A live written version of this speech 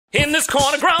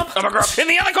corner Grump, I'm a Grump. In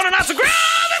the other corner not so Grump.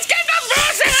 Let's get the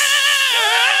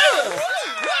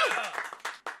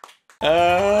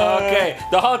okay,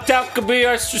 the hotel could be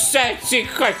our secret.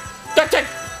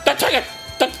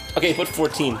 Okay, put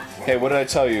 14. Hey, what did I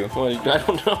tell you? Well, I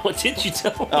don't know. What did you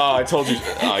tell me? Oh, I told you.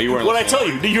 Oh, you weren't. What did I tell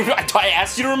you? I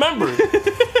asked you to remember.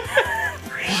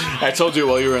 I told you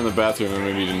while you were in the bathroom, and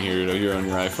maybe you didn't hear it. You were on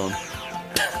your iPhone.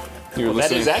 You were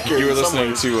listening. That is accurate. You were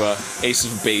listening to Ace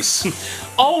of Base.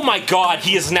 Oh my God,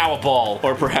 he is now a ball.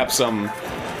 Or perhaps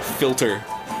Filter.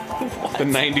 What? The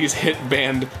 '90s hit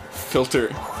band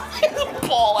Filter.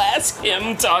 Ball ass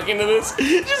him talking to this.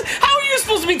 Just, how are you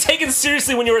supposed to be taken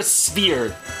seriously when you're a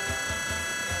sphere?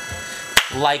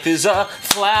 Life is a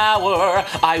flower,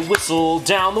 I whistle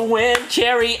down the wind,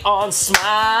 carry on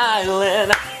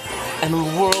smiling, and the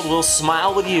world will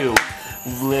smile with you.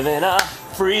 Live in a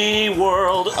free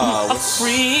world, a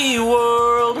free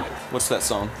world. What's that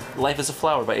song? Life is a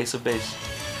Flower by Ace of Base.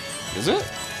 Is it?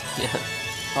 Yeah.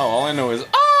 Oh, all I know is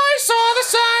I saw the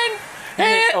sign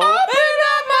and it opened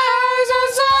up my eyes.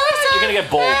 I saw the sign. You're gonna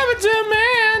get bold.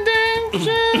 Demanding,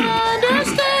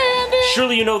 understanding.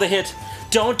 Surely you know the hit.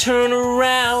 Don't turn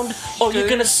around, or you're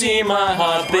gonna see my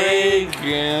heart break.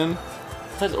 Again.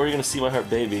 Or you're gonna see my heart,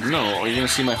 baby. No, or you're gonna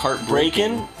see my heart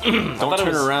breaking. Don't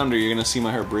turn around, or you're gonna see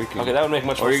my heart breaking. Okay, that would make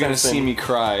much more sense. Or sense. you're gonna see me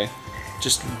cry.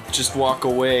 Just walk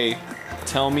away.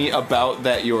 Tell me about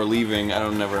that you're leaving. I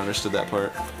don't never understood that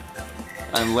part.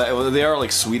 Well, they are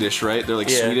like Swedish, right? They're like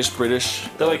Swedish, British,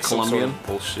 they're like Colombian. Some sort of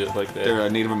bullshit like that. They're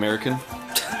Native American.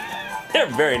 They're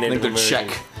very Native American. I think they're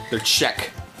Czech. They're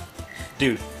Czech.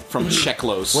 Dude. From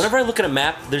Czechlos. Whenever I look at a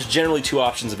map, there's generally two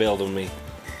options available to me.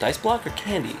 Dice block or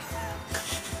candy?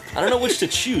 I don't know which to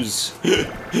choose.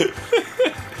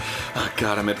 Oh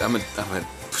God, I'm at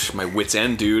my wit's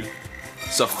end, dude.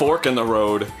 It's a fork in the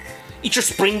road. Eat your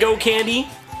Springo candy?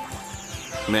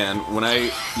 Man,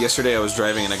 yesterday I was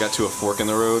driving and I got to a fork in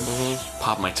the road,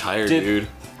 popped my tire, dude.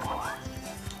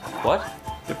 What?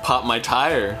 It popped my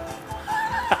tire.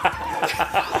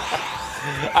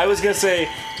 I was gonna say,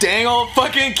 dang old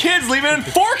fucking kids leaving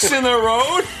forks in the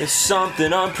road! It's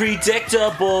something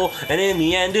unpredictable, and in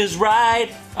the end is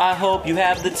right. I hope you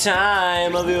have the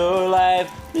time of your life.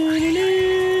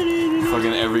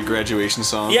 Fucking every graduation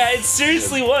song. Yeah, it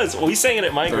seriously was. Well, he sang it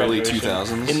at my graduation. Early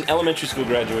 2000s? In elementary school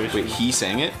graduation. Wait, he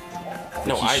sang it?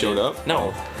 No, he showed up?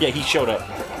 No. Yeah, he showed up.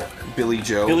 Billy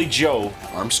Joe? Billy Joe.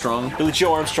 Armstrong? Billy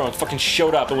Joe Armstrong fucking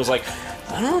showed up and was like,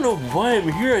 I don't know why I'm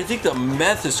here. I think the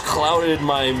meth has clouded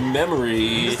my memory.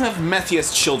 He doesn't have meth, he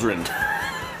has children.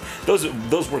 Those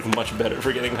work much better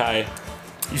for getting high.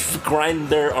 You grind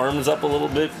their arms up a little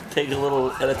bit, take a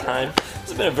little at a time.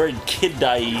 It's been a very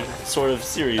kid-die sort of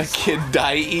series. A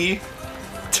kid-die?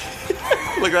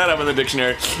 Look that up in the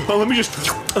dictionary. Oh, let me just...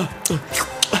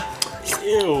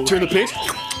 Ew. Turn the page.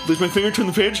 Leave my finger, turn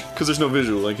the page. Because there's no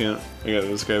visual, I gotta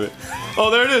describe it. Oh,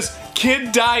 there it is.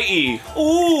 Kid-die.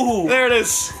 Ooh! There it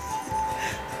is.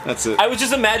 That's it. I was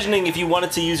just imagining if you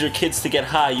wanted to use your kids to get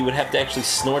high, you would have to actually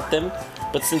snort them.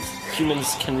 But since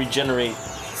humans can regenerate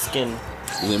skin...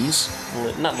 Limbs?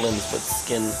 Not limbs, but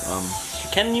skin.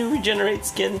 Can you regenerate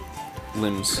skin?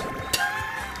 Limbs.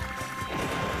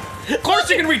 Of course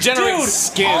you can regenerate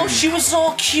skin! Oh, she was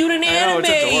all cute and anime! I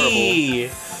know,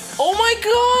 it's adorable. Oh my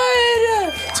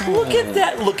god! Look at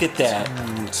that, look at that.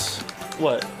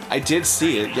 What? I did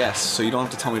see it, yes, so you don't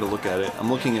have to tell me to look at it.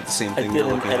 I'm looking at the same thing you're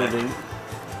looking at. editing.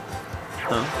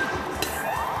 Huh?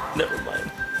 Never mind.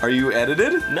 Are you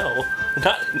edited? No.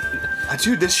 Not...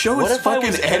 Dude, this show is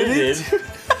fucking edited.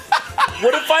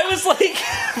 What if I was like,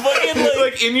 fucking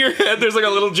like in your head, there's like a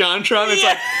little JonTron. It's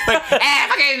like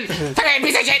fucking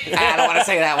piece of shit. I don't want to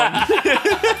say that one.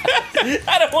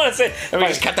 I don't want to say. Let me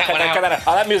just cut that one out.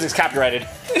 Oh, that music's copyrighted.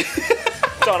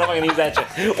 Don't know if I can use that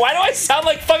shit. Why do I sound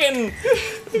like fucking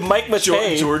Mike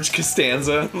Matei? George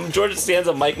Costanza. George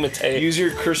Costanza, Mike Matei. Use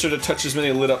your cursor to touch as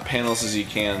many lit up panels as you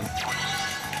can.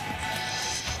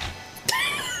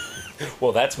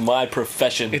 Well, that's my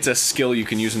profession. It's a skill you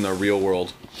can use in the real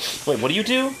world. Wait, what do you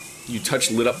do? You touch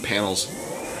lit up panels.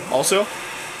 Also,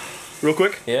 real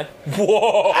quick. Yeah.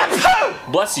 Whoa!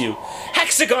 Bless you.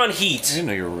 Hexagon heat. I didn't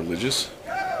know you were religious.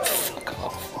 Fuck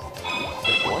off.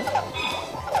 Wait, what?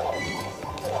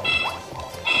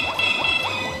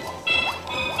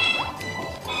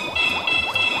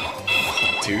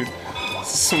 Dude, this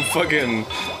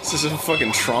is some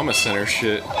fucking trauma center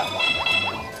shit.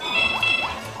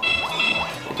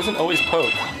 It doesn't always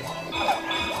poke.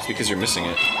 It's because you're missing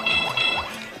it.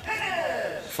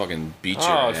 Fucking beat your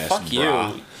ass, fuck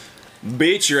brah. you.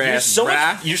 Beat your ass,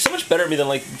 brah. You're so much better at me than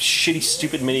like shitty,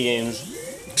 stupid minigames.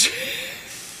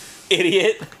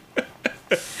 Idiot.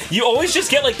 You always just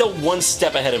get like the one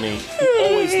step ahead of me. You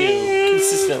always do.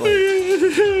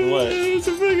 Consistently. What?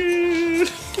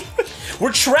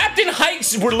 We're trapped in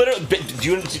heights. We're literally.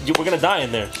 We're gonna die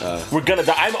in there. We're gonna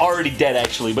die. I'm already dead,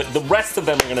 actually, but the rest of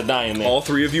them are gonna die in there. All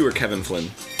three of you are Kevin Flynn.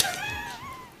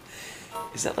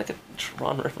 Is that like a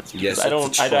Tron reference? Yes, I don't.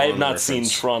 it's a I Tron have not reference. seen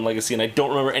Tron Legacy, and I don't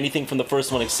remember anything from the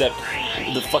first one except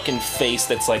the fucking face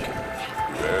that's like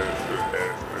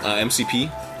MCP?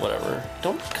 whatever.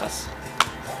 Don't cuss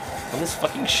on this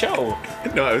fucking show.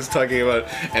 No, I was talking about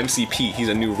MCP. He's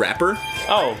a new rapper.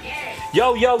 Oh.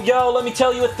 Yo, yo, yo, let me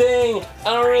tell you a thing.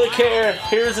 I don't really care.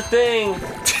 Here's the thing.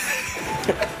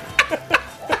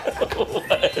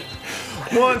 What?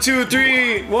 1, 2,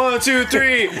 3. 1, 2,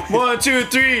 3. 1, 2,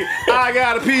 3. I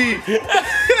gotta pee.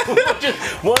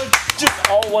 just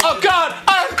all one. Oh God,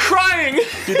 I'm crying.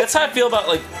 Dude, that's how I feel about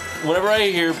like whenever I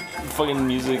hear fucking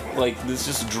music like this,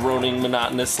 just droning,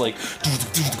 monotonous, like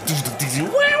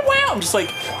wow, wow. I'm just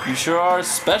like, you sure are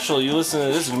special. You listen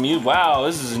to this music. Wow,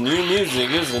 this is new music.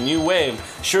 This is a new wave.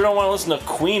 Sure don't want to listen to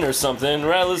Queen or something.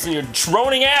 Rather listen to your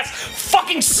droning ass,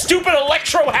 fucking stupid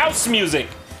electro house music.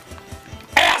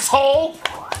 Asshole.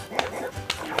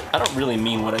 I don't really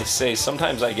mean what I say.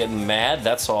 Sometimes I get mad.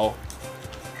 That's all.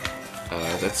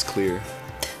 That's clear.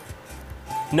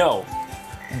 No.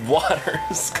 Water. I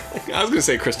was gonna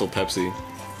say Crystal Pepsi.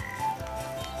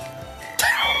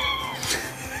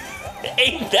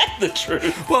 Ain't that the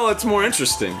truth? Well, it's more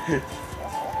interesting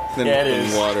than, Yeah, it than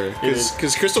is. water. It is.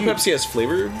 Because Crystal Pepsi has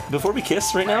flavor. Before we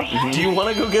kiss right now, do you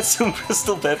want to go get some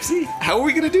Crystal Pepsi? How are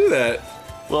we gonna do that?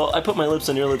 Well, I put my lips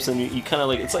on your lips, and you kind of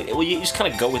like, it's like, well, you just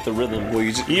kind of go with the rhythm. Well,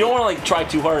 you don't want to like try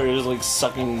too hard. You're just like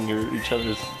sucking each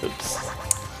other's lips.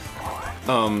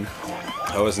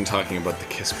 I wasn't talking about the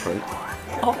kiss part.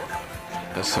 Oh.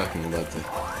 I was talking about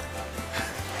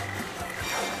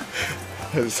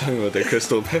the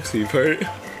Crystal Pepsi part.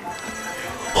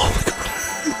 Oh my god.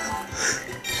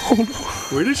 Oh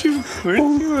no. Where did you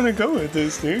want to go with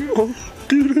this, dude? Oh,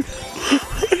 dude.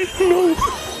 I didn't know.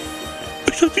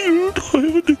 I thought you were talking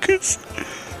about the kiss.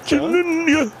 John?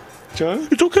 Yeah. John?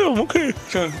 It's okay, I'm okay.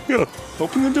 John, Yeah.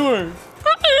 open the door.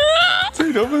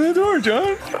 Dude, open the door,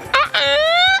 John.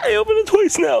 I opened it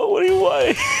twice now. What do you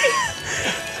want?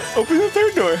 Open the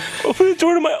third door. Open the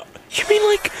door to my... You mean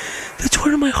like the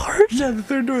door to my heart? Yeah, the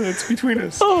third door that's between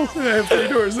us. Oh. I have 3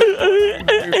 doors.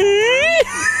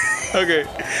 Okay.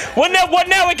 What now? What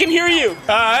now? I can hear you.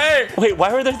 Hey! Wait,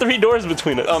 why are there 3 doors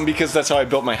between us? Because that's how I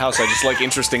built my house. I just like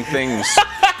interesting things.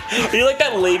 Are you like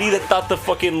that lady that thought the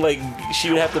fucking, like, she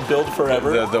would have to build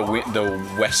forever?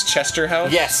 The Westchester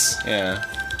house? Yes. Yeah.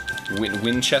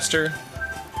 Winchester?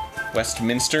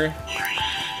 Westminster?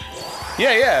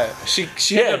 Yeah. She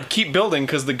had to keep building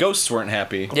because the ghosts weren't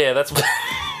happy. Yeah, that's what...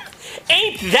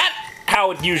 Ain't that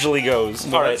how it usually goes?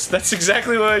 Well, Alright. That's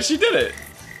exactly why she did it.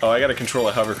 Oh, I gotta control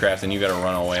a hovercraft and you gotta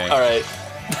run away. Alright.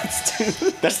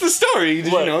 That's the story.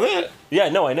 Did What? you know that? Yeah,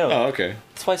 no, I know. Oh, okay.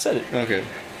 That's why I said it. Okay.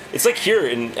 It's like here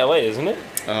in LA, isn't it?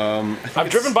 I've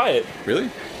driven by it. Really?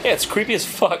 Yeah, it's creepy as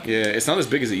fuck. Yeah, it's not as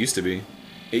big as it used to be.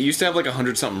 It used to have like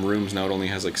 100-something rooms. Now it only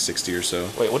has like 60 or so.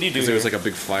 Wait, what do you do Because there was like a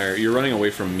big fire. You're running away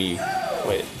from me.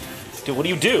 Wait. Dude, what do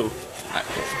you do?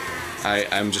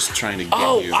 I'm just trying to get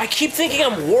you. Oh, I keep thinking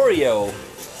I'm Wario.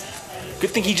 Good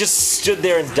thing he just stood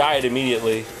there and died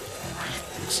immediately.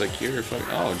 Looks like you're fucking...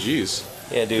 Oh, jeez.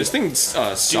 Yeah, dude. This thing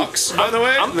sucks, by the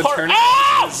way. I'm the part... turn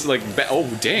Oh! is like... Oh,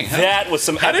 dang. That was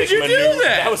some epic did you maneuver. do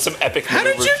that? That was some epic How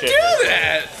maneuver did you shit do right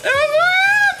there.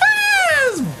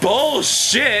 that? That's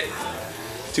bullshit.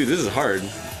 Dude, this is hard.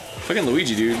 Fucking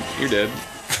Luigi, dude. You're dead.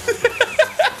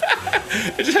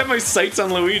 I just had my sights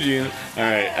on Luigi.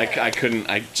 Alright, I couldn't.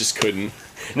 I just couldn't.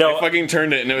 No, I fucking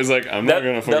turned it and it was like, I'm not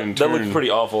gonna fucking turn. That looked pretty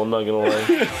awful, I'm not gonna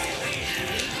lie.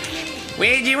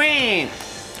 Where'd you win?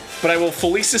 But I will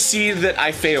fully secede that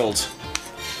I failed.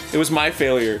 It was my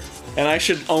failure. And I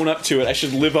should own up to it. I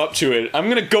should live up to it. I'm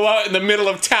gonna go out in the middle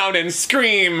of town and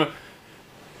scream,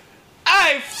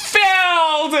 I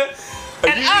failed!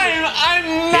 And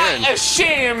I'm not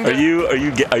ashamed! Are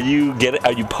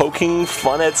you poking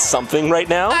fun at something right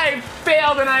now? I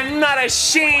failed and I'm not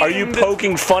ashamed! Are you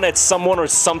poking fun at someone or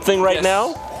something right Yes.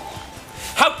 now?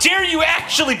 How dare you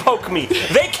actually poke me?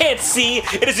 They can't see.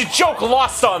 It is a joke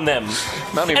lost on them.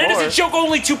 Not anymore. And it is a joke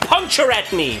only to puncture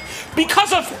at me.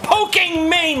 Because of poking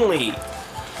mainly.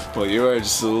 Well, you are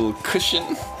just a little cushion.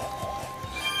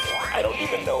 I don't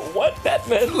even know what that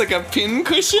meant. Like a pin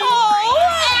cushion?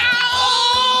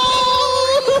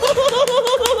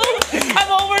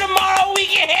 Come over tomorrow, we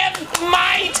can have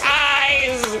Mai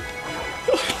Tais!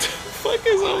 What the fuck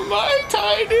is a Mai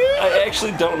Tai, dude? I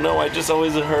actually don't know, I just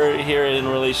always hear it in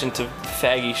relation to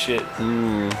faggy shit.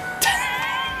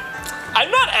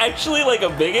 actually like a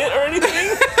bigot or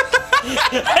anything.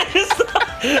 I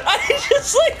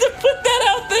just like to put that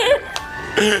out there.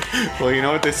 Well, you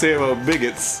know what they say about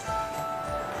bigots?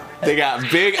 They got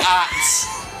big ots.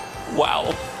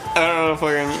 Wow. I don't know if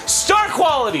I can. Star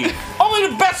quality! Only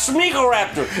the best from Eagle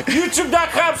Raptor!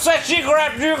 YouTube.com/Eagle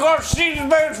Raptor. You're going to see the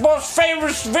man's most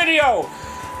famous video!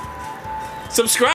 Subscribe.